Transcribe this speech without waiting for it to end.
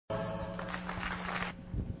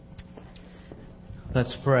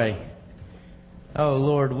Let's pray. Oh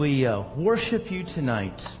Lord, we worship You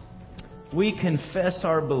tonight. We confess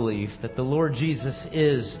our belief that the Lord Jesus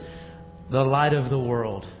is the light of the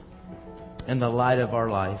world and the light of our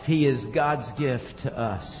life. He is God's gift to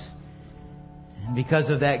us. And because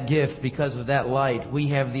of that gift, because of that light,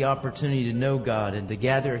 we have the opportunity to know God and to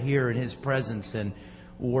gather here in His presence and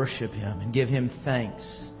worship Him and give Him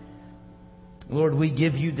thanks. Lord, we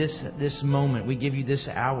give You this moment. We give You this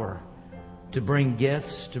hour to bring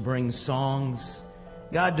gifts, to bring songs.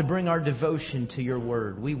 God, to bring our devotion to Your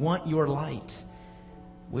Word. We want Your light.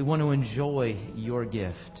 We want to enjoy Your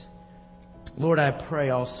gift. Lord, I pray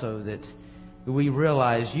also that we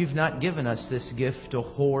realize You've not given us this gift to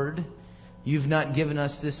hoard. You've not given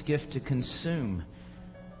us this gift to consume.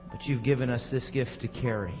 But You've given us this gift to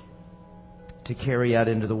carry. To carry out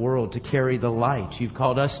into the world. To carry the light. You've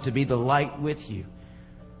called us to be the light with You.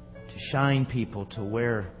 To shine people to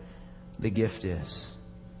where the gift is.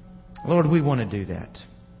 Lord, we want to do that.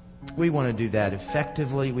 We want to do that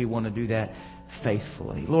effectively. We want to do that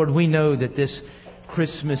faithfully. Lord, we know that this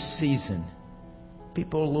Christmas season,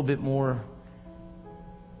 people are a little bit more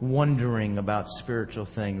wondering about spiritual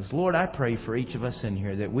things. Lord, I pray for each of us in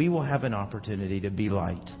here that we will have an opportunity to be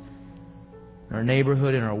light. In our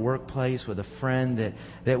neighborhood, in our workplace, with a friend,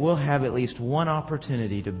 that we'll have at least one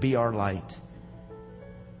opportunity to be our light.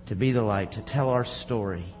 To be the light, to tell our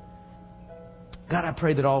story. God, I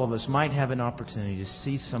pray that all of us might have an opportunity to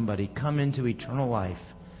see somebody come into eternal life,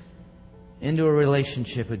 into a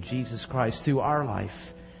relationship with Jesus Christ through our life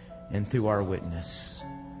and through our witness.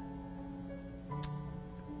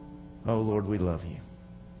 Oh, Lord, we love You.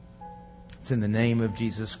 It's in the name of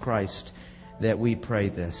Jesus Christ that we pray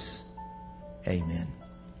this. Amen.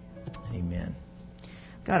 Amen.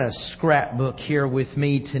 Got a scrapbook here with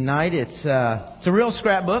me tonight. It's a real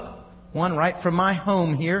scrapbook. One right from my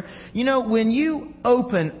home here. You know, when you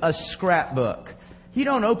open a scrapbook, you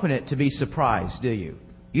don't open it to be surprised, do you?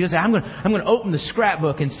 You just say, I'm going to open the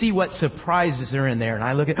scrapbook and see what surprises are in there. And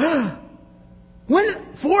I look at,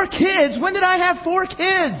 4 kids? When did I have 4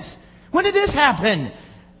 kids? When did this happen?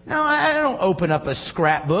 No, I don't open up a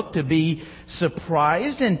scrapbook to be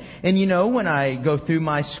surprised. And you know, when I go through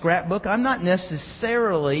my scrapbook, I'm not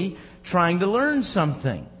necessarily trying to learn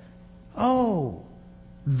something. Oh,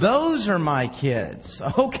 those are my kids.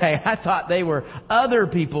 Okay, I thought they were other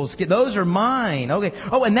people's kids. Those are mine. Okay.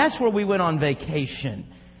 Oh, and that's where we went on vacation.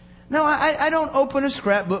 No, I don't open a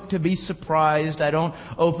scrapbook to be surprised. I don't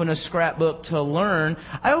open a scrapbook to learn.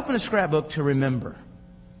 I open a scrapbook to remember.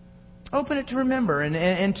 Open it to remember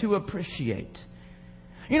and to appreciate.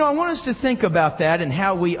 You know, I want us to think about that and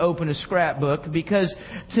how we open a scrapbook, because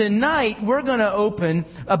tonight we're going to open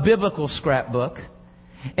a biblical scrapbook.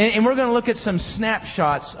 And we're going to look at some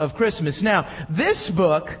snapshots of Christmas. Now, this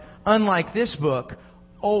book, unlike this book,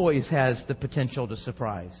 always has the potential to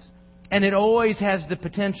surprise. And it always has the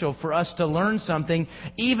potential for us to learn something,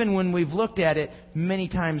 even when we've looked at it many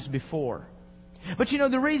times before. But you know,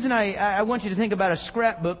 the reason I want you to think about a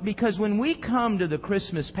scrapbook, because when we come to the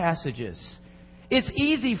Christmas passages, it's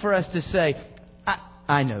easy for us to say,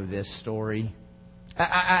 I know this story.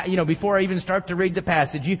 Before I even start to read the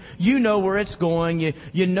passage, you know where it's going.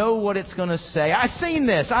 You know what it's going to say. I've seen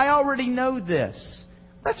this. I already know this.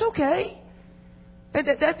 That's okay.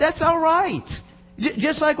 That's all right.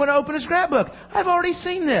 Just like when I open a scrapbook. I've already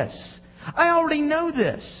seen this. I already know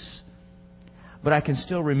this. But I can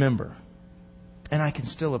still remember. And I can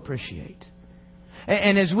still appreciate.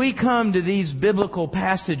 And as we come to these biblical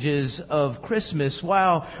passages of Christmas,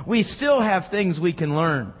 while we still have things we can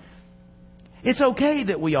learn, it's okay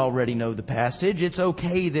that we already know the passage. It's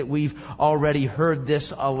okay that we've already heard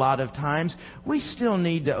this a lot of times. We still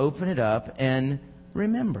need to open it up and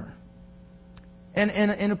remember.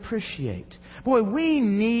 And appreciate. Boy, we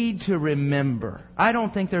need to remember. I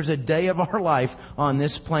don't think there's a day of our life on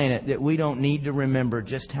this planet that we don't need to remember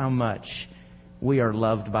just how much we are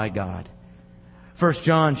loved by God. 1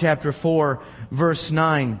 John chapter 4, verse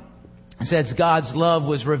 9 says, God's love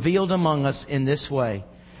was revealed among us in this way.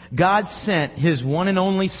 God sent His one and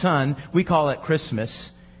only Son, we call it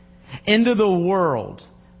Christmas, into the world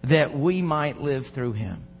that we might live through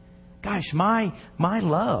Him. Gosh, my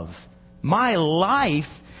love, my life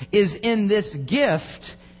is in this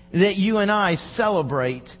gift that you and I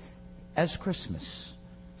celebrate as Christmas.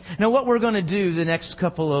 Now, what we're going to do the next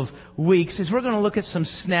couple of weeks is we're going to look at some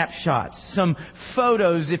snapshots, some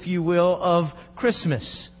photos, if you will, of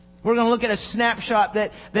Christmas. We're going to look at a snapshot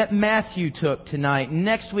that Matthew took tonight.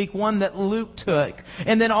 Next week, one that Luke took.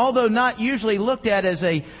 And then, although not usually looked at as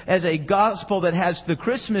a gospel that has the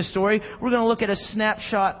Christmas story, we're going to look at a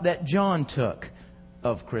snapshot that John took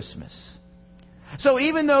of Christmas. So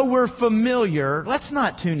even though we're familiar, let's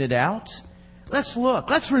not tune it out. Let's look.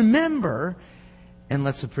 Let's remember. And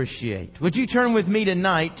let's appreciate. Would you turn with me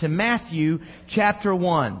tonight to Matthew chapter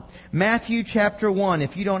 1. Matthew chapter 1.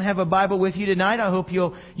 If you don't have a Bible with you tonight, I hope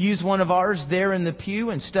you'll use one of ours there in the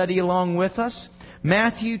pew and study along with us.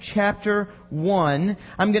 Matthew chapter 1.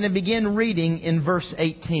 I'm going to begin reading in verse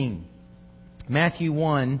 18. Matthew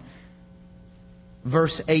 1,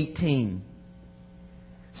 verse 18.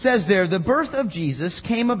 Says there, the birth of Jesus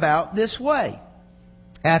came about this way.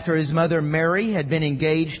 After his mother Mary had been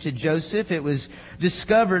engaged to Joseph, it was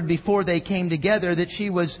discovered before they came together that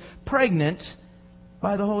she was pregnant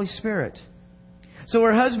by the Holy Spirit. So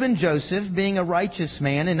her husband Joseph, being a righteous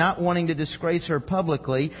man and not wanting to disgrace her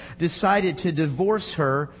publicly, decided to divorce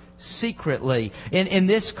her secretly. In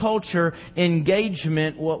this culture,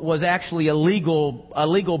 engagement was actually a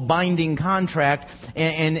legal binding contract,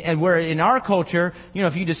 and where in our culture,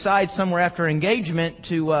 if you decide somewhere after engagement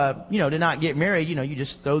to not get married, you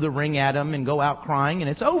just throw the ring at them and go out crying and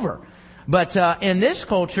it's over. But in this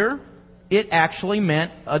culture, it actually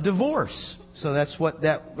meant a divorce. So that's what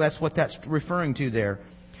that's referring to there.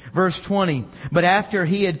 Verse 20. But after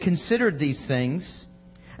he had considered these things,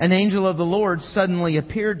 an angel of the Lord suddenly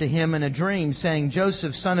appeared to him in a dream, saying,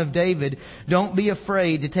 Joseph, son of David, don't be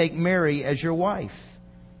afraid to take Mary as your wife,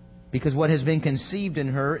 because what has been conceived in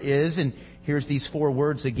her is, and here's these 4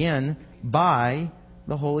 words again, by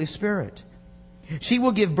the Holy Spirit. She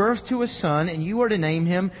will give birth to a son, and you are to name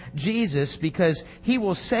him Jesus, because he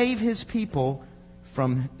will save his people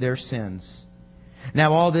from their sins.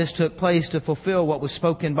 Now all this took place to fulfill what was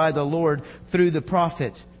spoken by the Lord through the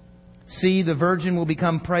prophet. See, the virgin will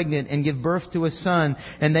become pregnant and give birth to a son,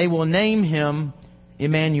 and they will name him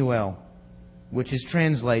Emmanuel, which is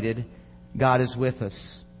translated, God is with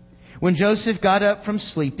us. When Joseph got up from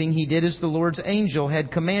sleeping, he did as the Lord's angel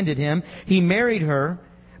had commanded him. He married her,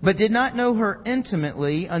 but did not know her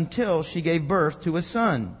intimately until she gave birth to a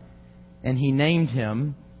son, and he named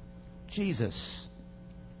him Jesus.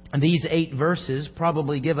 And these 8 verses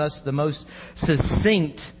probably give us the most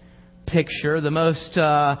succinct picture, the most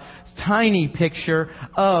tiny picture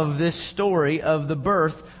of this story of the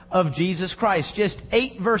birth of Jesus Christ. Just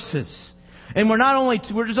 8 verses. And we're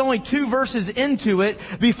just only 2 verses into it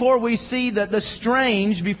before we see the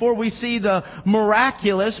strange, before we see the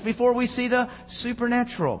miraculous, before we see the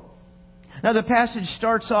supernatural. Now the passage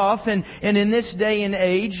starts off, and in this day and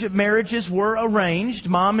age, marriages were arranged.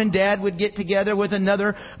 Mom and dad would get together with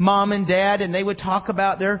another mom and dad, and they would talk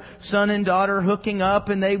about their son and daughter hooking up,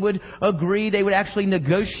 and they would agree, they would actually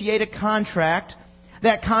negotiate a contract.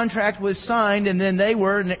 That contract was signed, and then they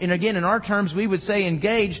were, and again in our terms we would say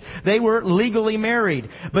engaged, they were legally married.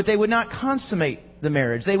 But they would not consummate the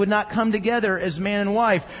marriage. They would not come together as man and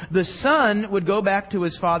wife. The son would go back to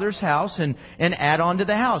his father's house and add on to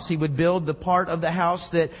the house. He would build the part of the house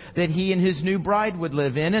that he and his new bride would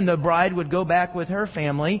live in, and the bride would go back with her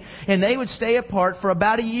family, and they would stay apart for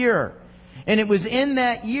about a year. And it was in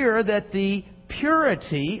that year that the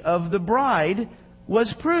purity of the bride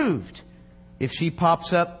was proved. If she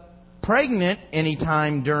pops up pregnant any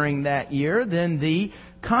time during that year, then the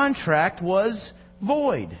contract was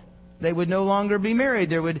void. They would no longer be married.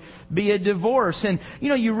 There would be a divorce. And,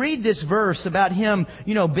 you read this verse about him,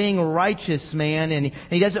 being a righteous man, and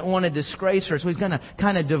he doesn't want to disgrace her, so he's going to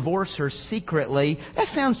kind of divorce her secretly. That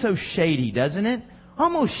sounds so shady, doesn't it?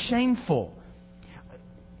 Almost shameful.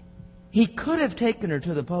 He could have taken her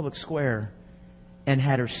to the public square and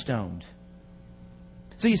had her stoned.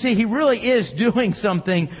 So you see, he really is doing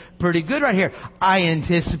something pretty good right here. I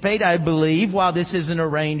anticipate, I believe, while this is an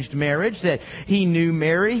arranged marriage, that he knew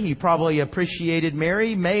Mary. He probably appreciated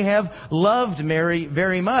Mary, may have loved Mary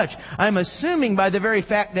very much. I'm assuming by the very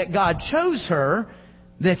fact that God chose her,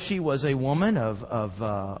 that she was a woman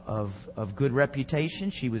of good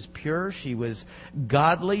reputation. She was pure. She was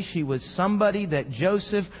godly. She was somebody that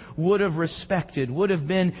Joseph would have respected, would have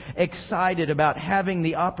been excited about having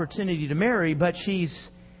the opportunity to marry. But she's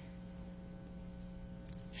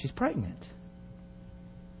pregnant.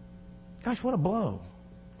 Gosh, what a blow.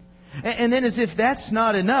 And then as if that's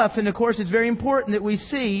not enough, and of course it's very important that we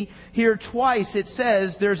see here twice it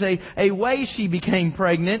says there's a way she became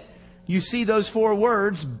pregnant. You see those 4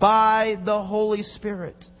 words, by the Holy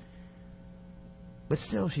Spirit. But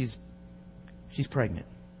still, she's pregnant.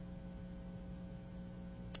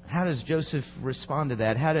 How does Joseph respond to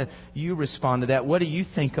that? How do you respond to that? What do you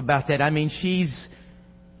think about that? I mean,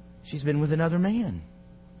 she's been with another man.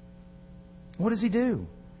 What does he do?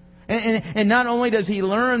 And not only does he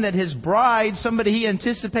learn that his bride, somebody he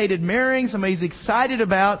anticipated marrying, somebody he's excited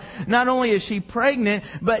about, not only is she pregnant,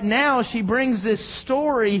 but now she brings this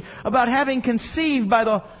story about having conceived by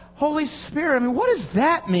the Holy Spirit. I mean, what does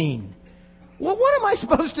that mean? Well, what am I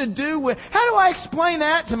supposed to do with... How do I explain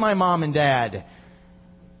that to my mom and dad?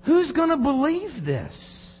 Who's going to believe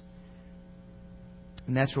this?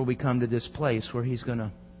 And that's where we come to this place where he's going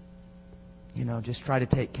to, just try to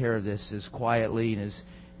take care of this as quietly and as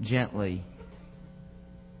gently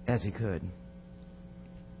as he could.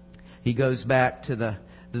 He goes back to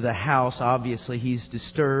the house. Obviously, he's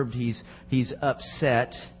disturbed. He's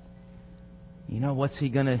upset. What's he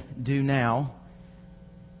going to do now?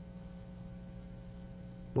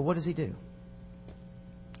 But what does he do?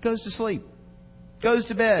 Goes to sleep. Goes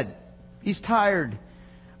to bed. He's tired.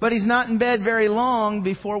 But he's not in bed very long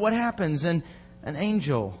before what happens? And an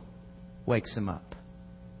angel wakes him up.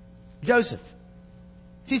 Joseph,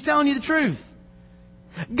 she's telling you the truth.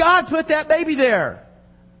 God put that baby there.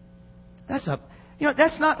 That's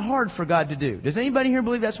not hard for God to do. Does anybody here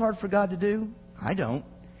believe that's hard for God to do? I don't.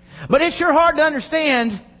 But it's sure hard to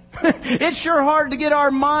understand. It's sure hard to get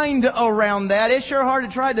our mind around that. It's sure hard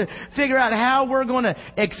to try to figure out how we're going to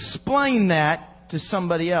explain that to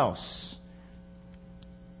somebody else.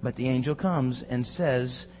 But the angel comes and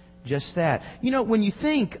says just that. When you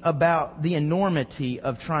think about the enormity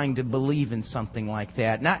of trying to believe in something like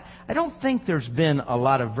that, now, I don't think there's been a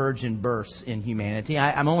lot of virgin births in humanity.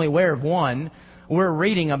 I'm only aware of one. We're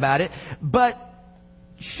reading about it. But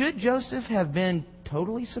should Joseph have been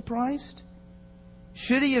totally surprised?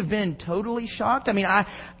 Should he have been totally shocked? I mean, I'm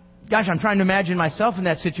trying to imagine myself in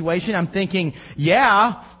that situation. I'm thinking,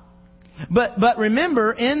 yeah. But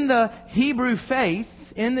remember, in the Hebrew faith,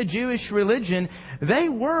 in the Jewish religion, they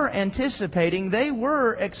were anticipating, they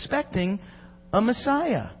were expecting a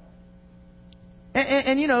Messiah.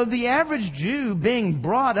 And the average Jew being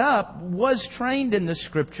brought up was trained in the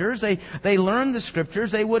Scriptures. They learned the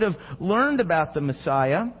Scriptures. They would have learned about the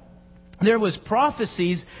Messiah. There was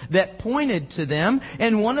prophecies that pointed to them.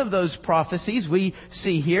 And one of those prophecies we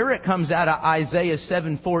see here, it comes out of Isaiah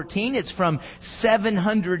 7:14. It's from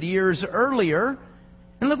 700 years earlier.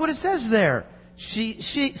 And look what it says there.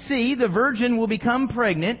 See, the virgin will become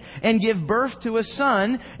pregnant and give birth to a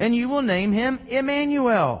son, and you will name him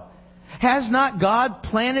Emmanuel. Has not God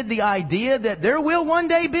planted the idea that there will one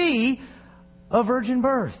day be a virgin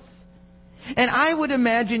birth? And I would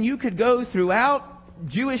imagine you could go throughout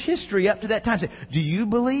Jewish history up to that time and say, do you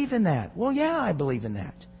believe in that? Well, yeah, I believe in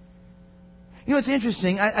that. It's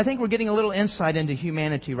interesting. I think we're getting a little insight into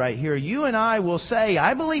humanity right here. You and I will say,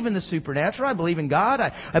 I believe in the supernatural. I believe in God.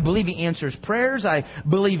 I believe He answers prayers. I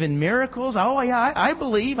believe in miracles. Oh, yeah, I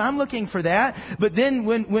believe. I'm looking for that. But then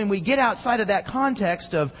when we get outside of that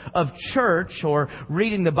context of church or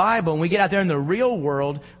reading the Bible, and we get out there in the real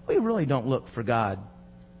world, we really don't look for God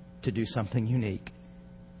to do something unique.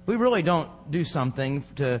 We really don't do something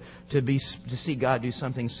to see God do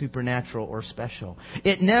something supernatural or special.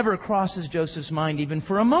 It never crosses Joseph's mind even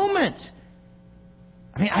for a moment.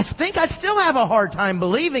 I mean, I think I still have a hard time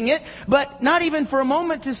believing it, but not even for a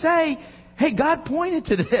moment to say, hey, God pointed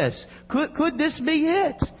to this. Could this be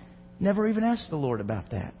it? Never even asked the Lord about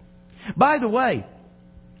that. By the way,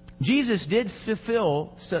 Jesus did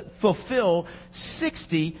fulfill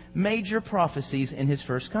 60 major prophecies in His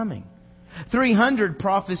first coming. 300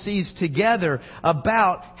 prophecies together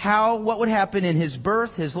about what would happen in His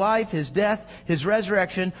birth, His life, His death, His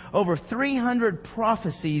resurrection. Over 300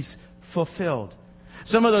 prophecies fulfilled.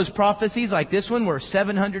 Some of those prophecies, like this one, were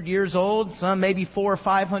 700 years old. Some maybe 400 or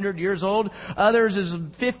 500 years old. Others is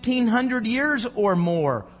 1,500 years or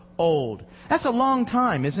more old. That's a long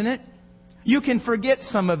time, isn't it? You can forget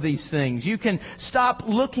some of these things. You can stop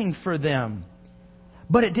looking for them.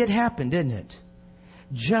 But it did happen, didn't it?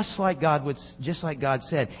 Just like God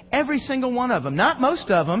said. Every single one of them. Not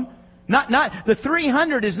most of them. Not the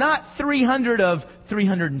 300 is not 300 of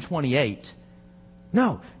 328.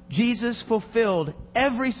 No. Jesus fulfilled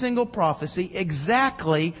every single prophecy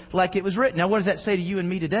exactly like it was written. Now, what does that say to you and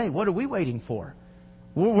me today? What are we waiting for?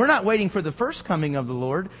 We're not waiting for the first coming of the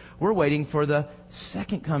Lord. We're waiting for the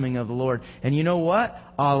second coming of the Lord. And you know what?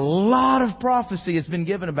 A lot of prophecy has been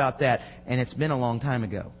given about that. And it's been a long time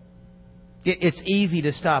ago. It's easy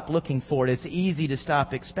to stop looking for it. It's easy to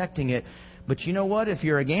stop expecting it. But you know what? If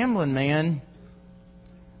you're a gambling man,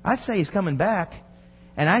 I'd say He's coming back.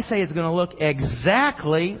 And I say it's going to look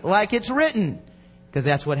exactly like it's written. Because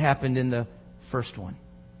that's what happened in the first one.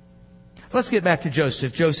 Let's get back to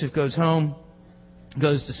Joseph. Joseph goes home,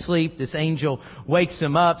 goes to sleep. This angel wakes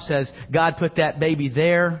him up, says, God put that baby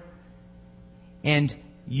there. And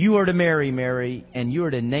you are to marry Mary, and you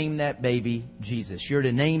are to name that baby Jesus. You're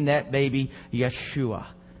to name that baby Yeshua.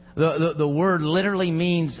 The word literally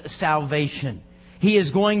means salvation. He is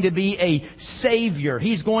going to be a Savior.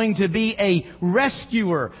 He's going to be a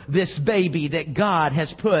rescuer, this baby that God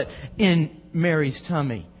has put in Mary's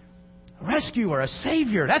tummy. A rescuer, a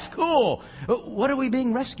Savior. That's cool. What are we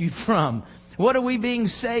being rescued from? What are we being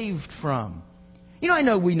saved from? I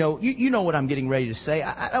know we know. You know what I'm getting ready to say.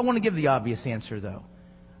 I want to give the obvious answer, though.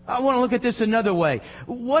 I want to look at this another way.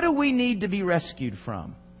 What do we need to be rescued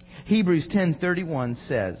from? Hebrews 10:31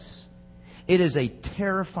 says, "It is a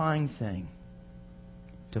terrifying thing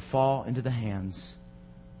to fall into the hands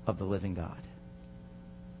of the living God."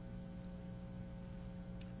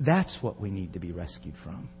 That's what we need to be rescued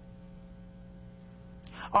from.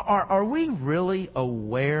 Are we really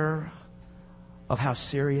aware of how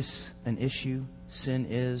serious an issue sin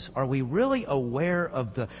is? Are we really aware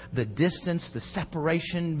of the distance, the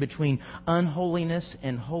separation between unholiness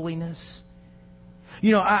and holiness?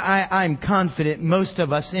 I'm confident most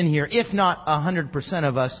of us in here, if not 100%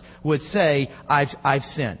 of us, would say, I've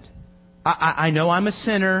sinned. I know I'm a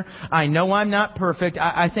sinner. I know I'm not perfect.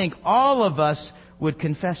 I think all of us would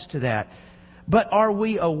confess to that. But are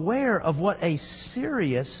we aware of what a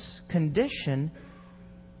serious condition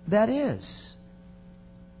that is?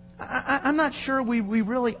 I'm not sure we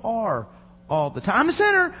really are all the time. I'm a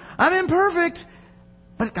sinner. I'm imperfect.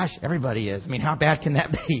 But gosh, everybody is. How bad can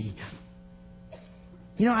that be?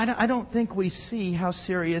 I don't think we see how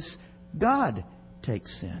serious God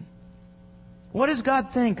takes sin. What does God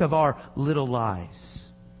think of our little lies?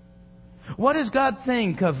 What does God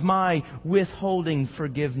think of my withholding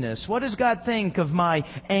forgiveness? What does God think of my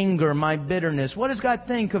anger, my bitterness? What does God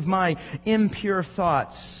think of my impure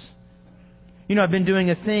thoughts? I've been doing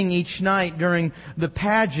a thing each night during the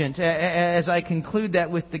pageant as I conclude that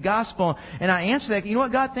with the gospel. And I answer that. You know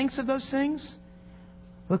what God thinks of those things?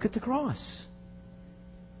 Look at the cross.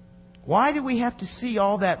 Why do we have to see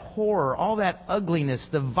all that horror, all that ugliness,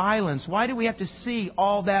 the violence? Why do we have to see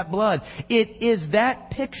all that blood? It is that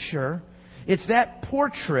picture, it's that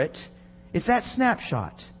portrait, it's that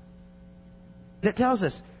snapshot that tells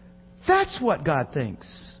us that's what God thinks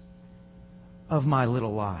of my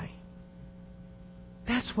little lie.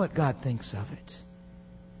 That's what God thinks of it.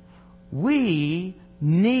 We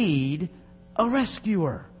need a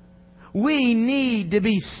rescuer. We need to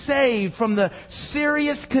be saved from the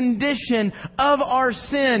serious condition of our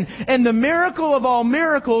sin. And the miracle of all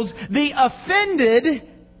miracles, the offended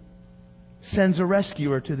sends a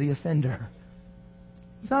rescuer to the offender.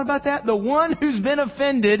 It's not about that. The one who's been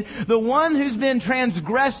offended, the one who's been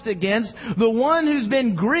transgressed against, the one who's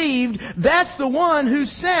been grieved, that's the one who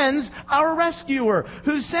sends our rescuer,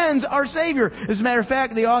 who sends our Savior. As a matter of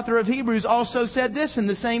fact, the author of Hebrews also said this in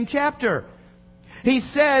the same chapter. He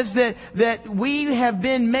says that we have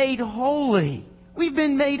been made holy. We've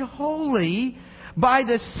been made holy by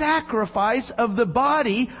the sacrifice of the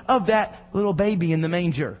body of that little baby in the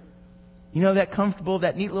manger. That comfortable,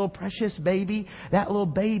 that neat little precious baby? That little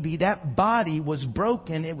baby, that body was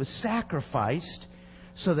broken. It was sacrificed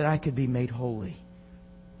so that I could be made holy.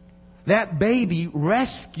 That baby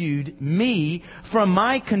rescued me from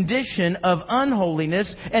my condition of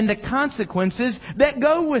unholiness and the consequences that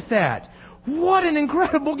go with that. What an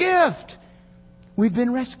incredible gift! We've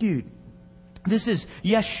been rescued. This is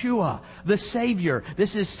Yeshua, the Savior.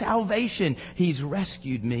 This is salvation. He's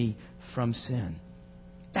rescued me from sin.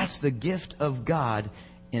 That's the gift of God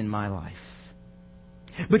in my life.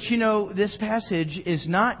 But this passage is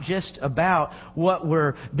not just about what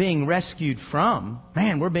we're being rescued from.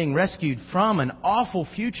 Man, we're being rescued from an awful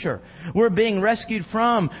future. We're being rescued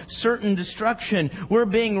from certain destruction. We're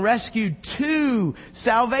being rescued to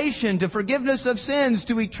salvation, to forgiveness of sins,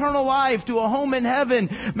 to eternal life, to a home in heaven.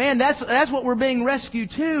 Man, that's what we're being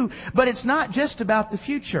rescued to. But it's not just about the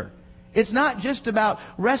future. It's not just about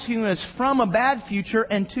rescuing us from a bad future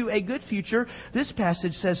and to a good future. This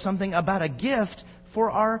passage says something about a gift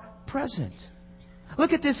for our present.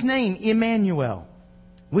 Look at this name, Emmanuel.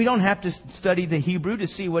 We don't have to study the Hebrew to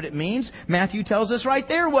see what it means. Matthew tells us right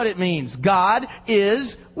there what it means. God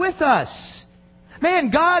is with us.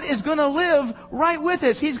 Man, God is going to live right with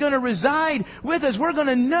us. He's going to reside with us. We're going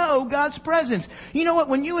to know God's presence. You know what?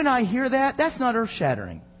 When you and I hear that, that's not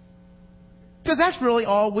earth-shattering. Because that's really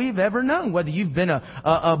all we've ever known. Whether you've been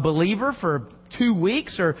a believer for 2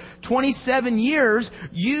 weeks or 27 years,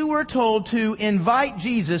 you were told to invite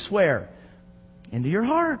Jesus where? Into your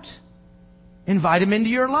heart. Invite Him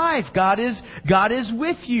into your life. God is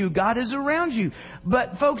with you. God is around you.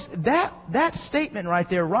 But folks, that statement right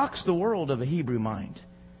there rocks the world of a Hebrew mind.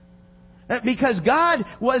 Because God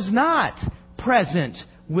was not present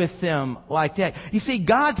with them like that. You see,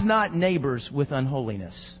 God's not neighbors with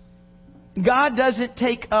unholiness. God doesn't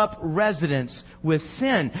take up residence with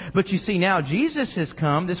sin. But you see, now Jesus has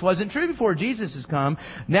come. This wasn't true before Jesus has come.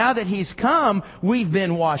 Now that He's come, we've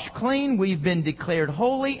been washed clean. We've been declared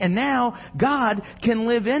holy. And now God can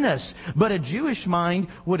live in us. But a Jewish mind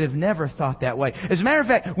would have never thought that way. As a matter of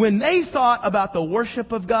fact, when they thought about the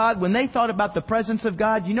worship of God, when they thought about the presence of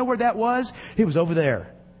God, you know where that was? It was over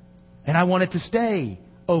there. And I want it to stay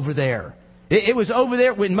over there. It was over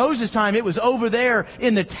there, in Moses' time, it was over there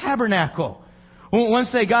in the tabernacle.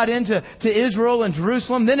 Once they got into Israel and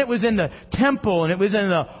Jerusalem, then it was in the temple and it was in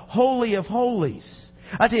the Holy of Holies.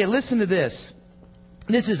 I tell you, listen to this.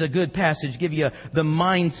 This is a good passage, give you the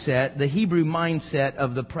mindset, the Hebrew mindset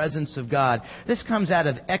of the presence of God. This comes out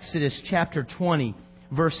of Exodus chapter 20,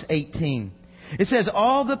 verse 18. It says,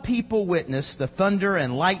 all the people witnessed the thunder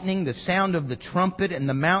and lightning, the sound of the trumpet, and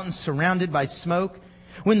the mountains surrounded by smoke.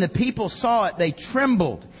 When the people saw it, they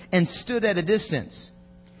trembled and stood at a distance.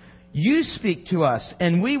 You speak to us,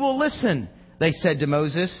 and we will listen, they said to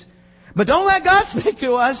Moses. But don't let God speak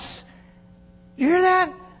to us. You hear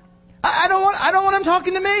that? I don't want him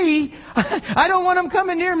talking to me. I don't want him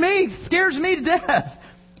coming near me. It scares me to death.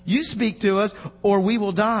 You speak to us, or we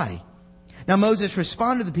will die. Now Moses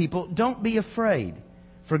responded to the people, don't be afraid,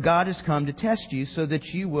 for God has come to test you so that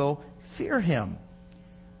you will fear Him.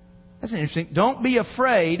 That's interesting. Don't be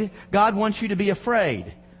afraid. God wants you to be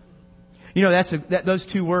afraid. You know, those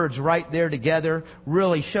two words right there together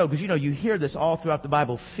really show. Because, you hear this all throughout the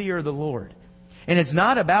Bible. Fear the Lord. And it's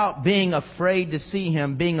not about being afraid to see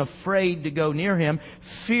Him, being afraid to go near Him.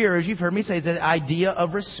 Fear, as you've heard me say, is that idea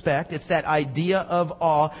of respect. It's that idea of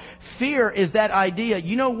awe. Fear is that idea,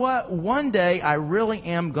 you know what? One day I really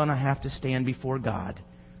am going to have to stand before God.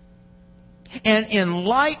 And in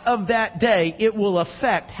light of that day, it will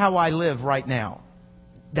affect how I live right now.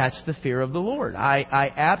 That's the fear of the Lord.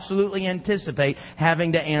 I absolutely anticipate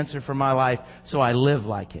having to answer for my life, so I live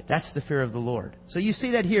like it. That's the fear of the Lord. So you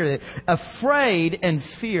see that here, that afraid and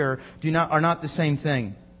fear are not the same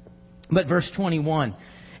thing. But verse 21,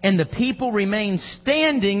 and the people remained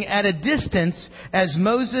standing at a distance as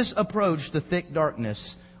Moses approached the thick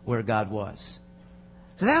darkness where God was.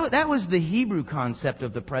 So that was the Hebrew concept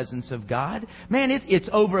of the presence of God. Man, it's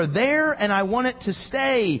over there, and I want it to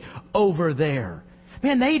stay over there.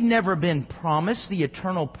 Man, they'd never been promised the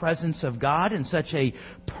eternal presence of God in such a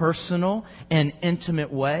personal and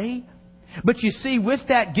intimate way. But you see, with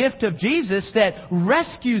that gift of Jesus that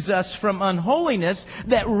rescues us from unholiness,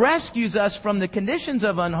 that rescues us from the conditions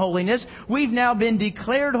of unholiness, we've now been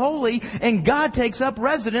declared holy, and God takes up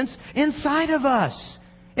residence inside of us.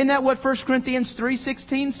 Isn't that what 1 Corinthians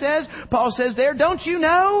 3:16 says? Paul says there, don't you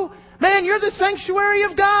know? Man, you're the sanctuary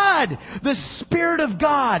of God. The Spirit of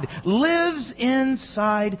God lives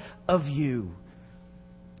inside of you.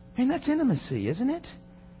 Man, that's intimacy, isn't it?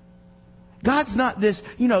 God's not this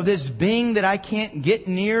being that I can't get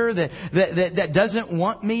near, that doesn't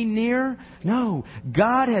want me near. No,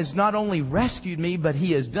 God has not only rescued me, but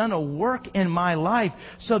He has done a work in my life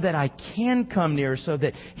so that I can come near, so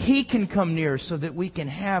that He can come near, so that we can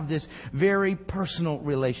have this very personal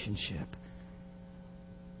relationship.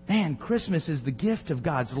 Man, Christmas is the gift of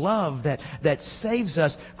God's love that saves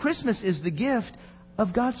us. Christmas is the gift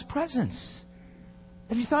of God's presence.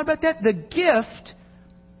 Have you thought about that? The gift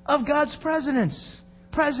of God's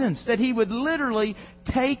presence, that He would literally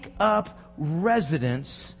take up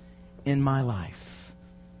residence in my life.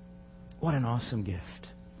 What an awesome gift.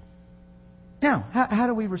 Now, how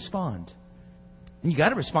do we respond? You got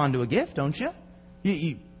to respond to a gift, don't you?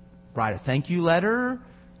 You write a thank you letter.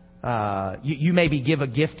 You maybe give a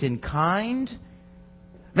gift in kind.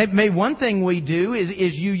 Maybe one thing we do is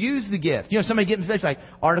you use the gift. Somebody gives me like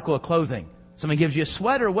article of clothing. Somebody gives you a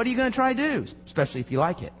sweater. What are you going to try to do? Especially if you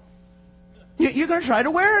like it. You're going to try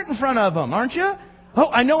to wear it in front of them, aren't you?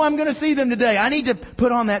 Oh, I know I'm going to see them today. I need to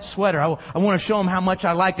put on that sweater. I want to show them how much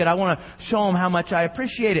I like it. I want to show them how much I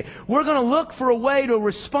appreciate it. We're going to look for a way to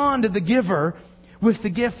respond to the giver with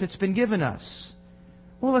the gift that's been given us.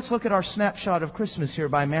 Well, let's look at our snapshot of Christmas here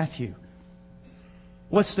by Matthew.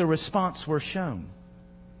 What's the response we're shown?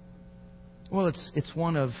 Well, it's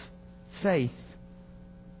one of faith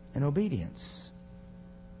and obedience.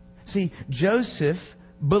 See, Joseph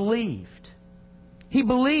believed. He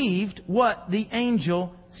believed what the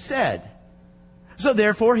angel said. So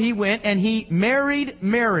therefore he went and he married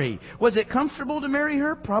Mary. Was it comfortable to marry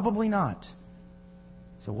her? Probably not.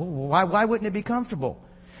 So why wouldn't it be comfortable?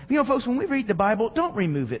 Folks, when we read the Bible, don't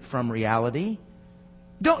remove it from reality.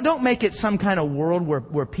 Don't make it some kind of world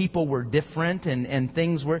where people were different and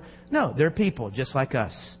things were... No, they're people just like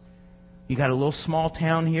us. You got a little small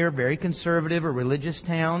town here, very conservative, a religious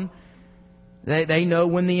town. They know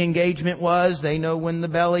when the engagement was. They know when the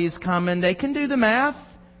belly is coming. They can do the math.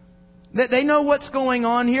 They know what's going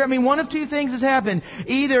on here. I mean, one of two things has happened.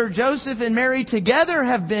 Either Joseph and Mary together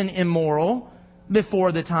have been immoral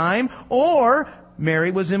before the time, or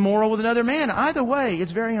Mary was immoral with another man. Either way,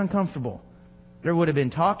 it's very uncomfortable. There would have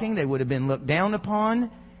been talking. They would have been looked down upon.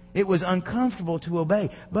 It was uncomfortable to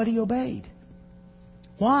obey. But he obeyed.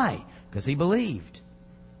 Why? Because he believed.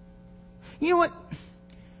 You know what?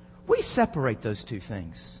 We separate those two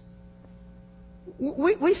things.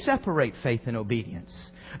 We separate faith and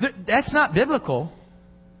obedience. That's not biblical.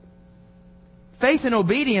 Faith and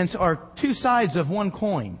obedience are two sides of one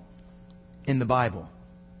coin in the Bible.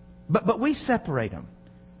 But we separate them.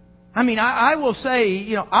 I mean, I will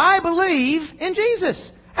say, I believe in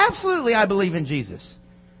Jesus. Absolutely, I believe in Jesus.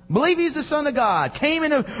 Believe He's the Son of God. Came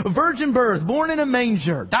in a virgin birth, born in a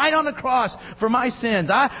manger, died on the cross for my sins.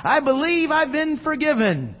 I believe I've been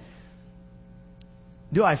forgiven.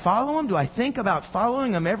 Do I follow Him? Do I think about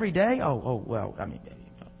following Him every day? Well, I mean,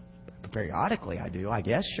 periodically I do, I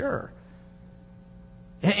guess, sure.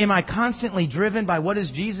 Am I constantly driven by what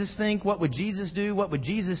does Jesus think? What would Jesus do? What would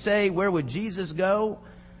Jesus say? Where would Jesus go?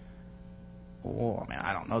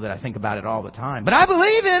 I don't know that I think about it all the time. But I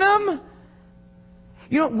believe in Him.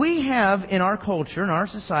 We have in our culture, in our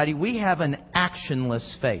society, we have an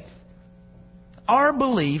actionless faith. Our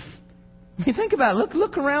belief, think about it.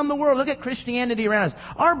 Look around the world. Look at Christianity around us.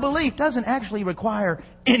 Our belief doesn't actually require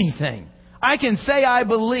anything. I can say I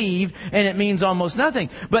believe, and it means almost nothing.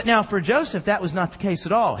 But now for Joseph, that was not the case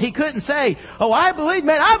at all. He couldn't say, I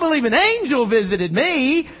believe an angel visited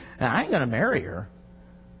me. Now, I ain't going to marry her.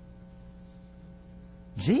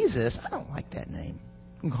 Jesus, I don't like that name.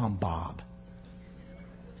 I'm going to call him Bob.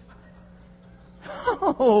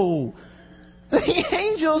 Oh, the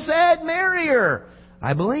angel said, marry her.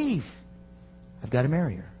 I believe. I've got to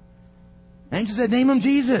marry her. The angel said, name him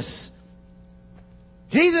Jesus.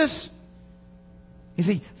 Jesus. You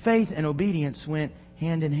see, faith and obedience went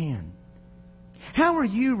hand in hand. How are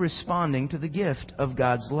you responding to the gift of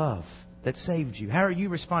God's love that saved you? How are you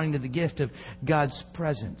responding to the gift of God's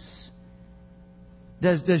presence?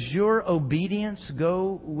 Does your obedience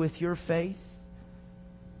go with your faith?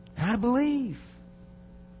 I believe.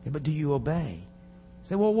 Yeah, but do you obey?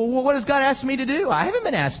 Say, well, what has God asked me to do? I haven't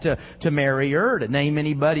been asked to marry her, to name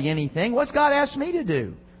anybody anything. What's God asked me to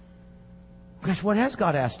do? Gosh, what has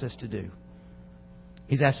God asked us to do?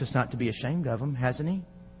 He's asked us not to be ashamed of Him, hasn't He?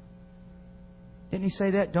 Didn't He say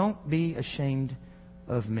that? Don't be ashamed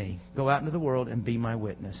of me. Go out into the world and be my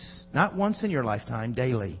witness. Not once in your lifetime,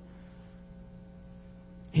 daily.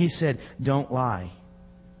 He said, don't lie.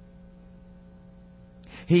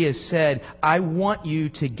 He has said, I want you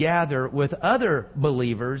to gather with other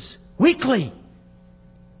believers weekly.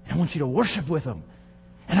 I want you to worship with them.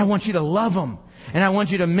 And I want you to love them. And I want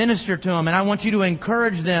you to minister to them. And I want you to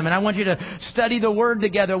encourage them. And I want you to study the Word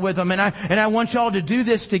together with them. And I want you all to do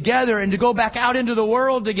this together and to go back out into the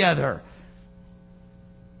world together.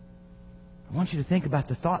 I want you to think about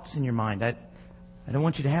the thoughts in your mind. I don't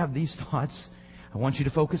want you to have these thoughts. I want you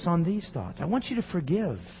to focus on these thoughts. I want you to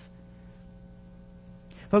forgive.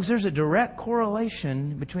 Folks, there's a direct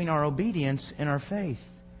correlation between our obedience and our faith.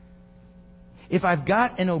 If I've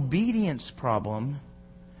got an obedience problem,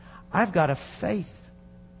 I've got a faith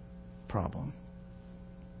problem.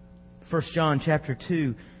 1 John chapter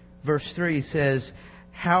 2, verse 3 says,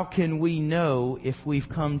 how can we know if we've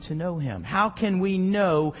come to know Him? How can we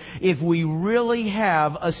know if we really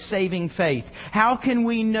have a saving faith? How can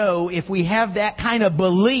we know if we have that kind of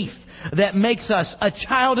belief that makes us a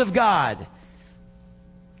child of God?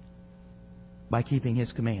 By keeping His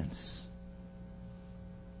commands.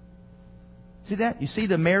 See that? You see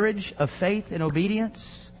the marriage of faith and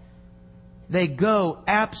obedience? They go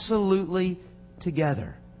absolutely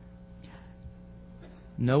together.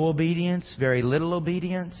 No obedience, very little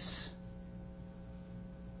obedience,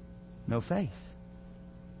 no faith.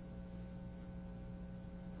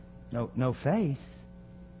 No faith.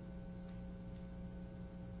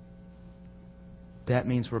 That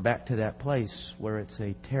means we're back to that place where it's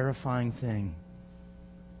a terrifying thing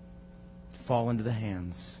to fall into the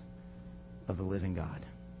hands of the living God.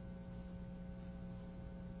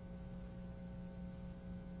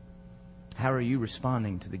 How are you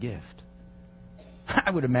responding to the gift? I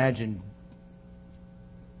would imagine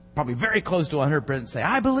probably very close to 100% say,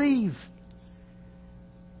 I believe.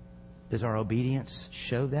 Does our obedience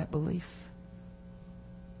show that belief?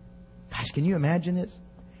 Gosh, can you imagine this?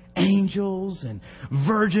 Angels and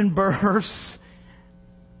virgin births.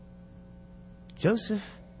 Joseph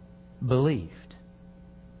believed.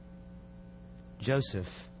 Joseph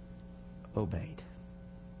obeyed.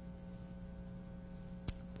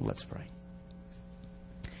 Let's pray.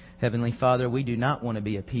 Heavenly Father, we do not want to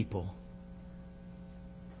be a people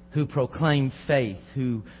who proclaim faith,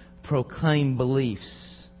 who proclaim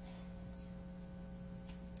beliefs,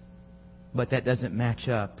 but that doesn't match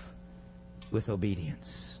up with obedience.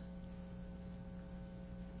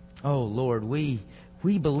 Oh Lord, we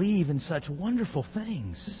believe in such wonderful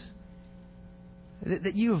things.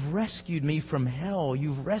 That you have rescued me from hell.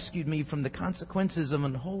 You've rescued me from the consequences of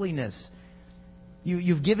unholiness.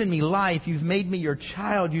 You've given me life. You've made me your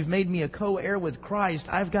child. You've made me a co-heir with Christ.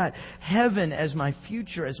 I've got heaven as my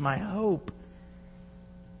future, as my hope.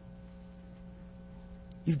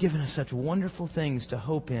 You've given us such wonderful things to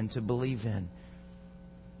hope in, to believe in.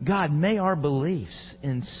 God, may our beliefs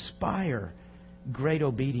inspire great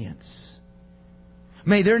obedience.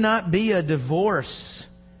 May there not be a divorce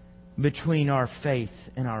between our faith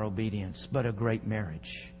and our obedience, but a great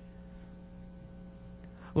marriage.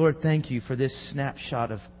 Lord, thank you for this snapshot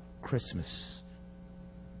of Christmas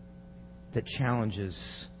that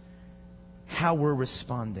challenges how we're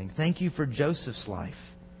responding. Thank you for Joseph's life.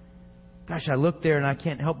 Gosh, I look there and I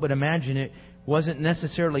can't help but imagine it wasn't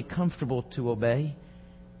necessarily comfortable to obey.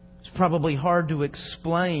 It's probably hard to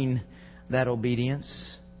explain that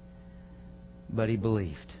obedience, but he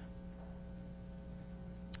believed.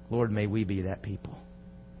 Lord, may we be that people.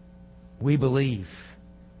 We believe,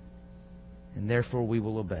 and therefore we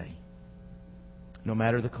will obey. No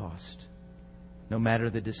matter the cost, no matter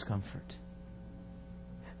the discomfort.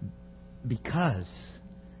 Because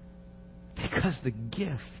the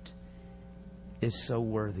gift is so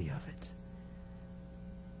worthy of it.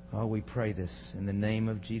 Oh, we pray this in the name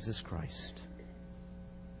of Jesus Christ.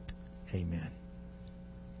 Amen.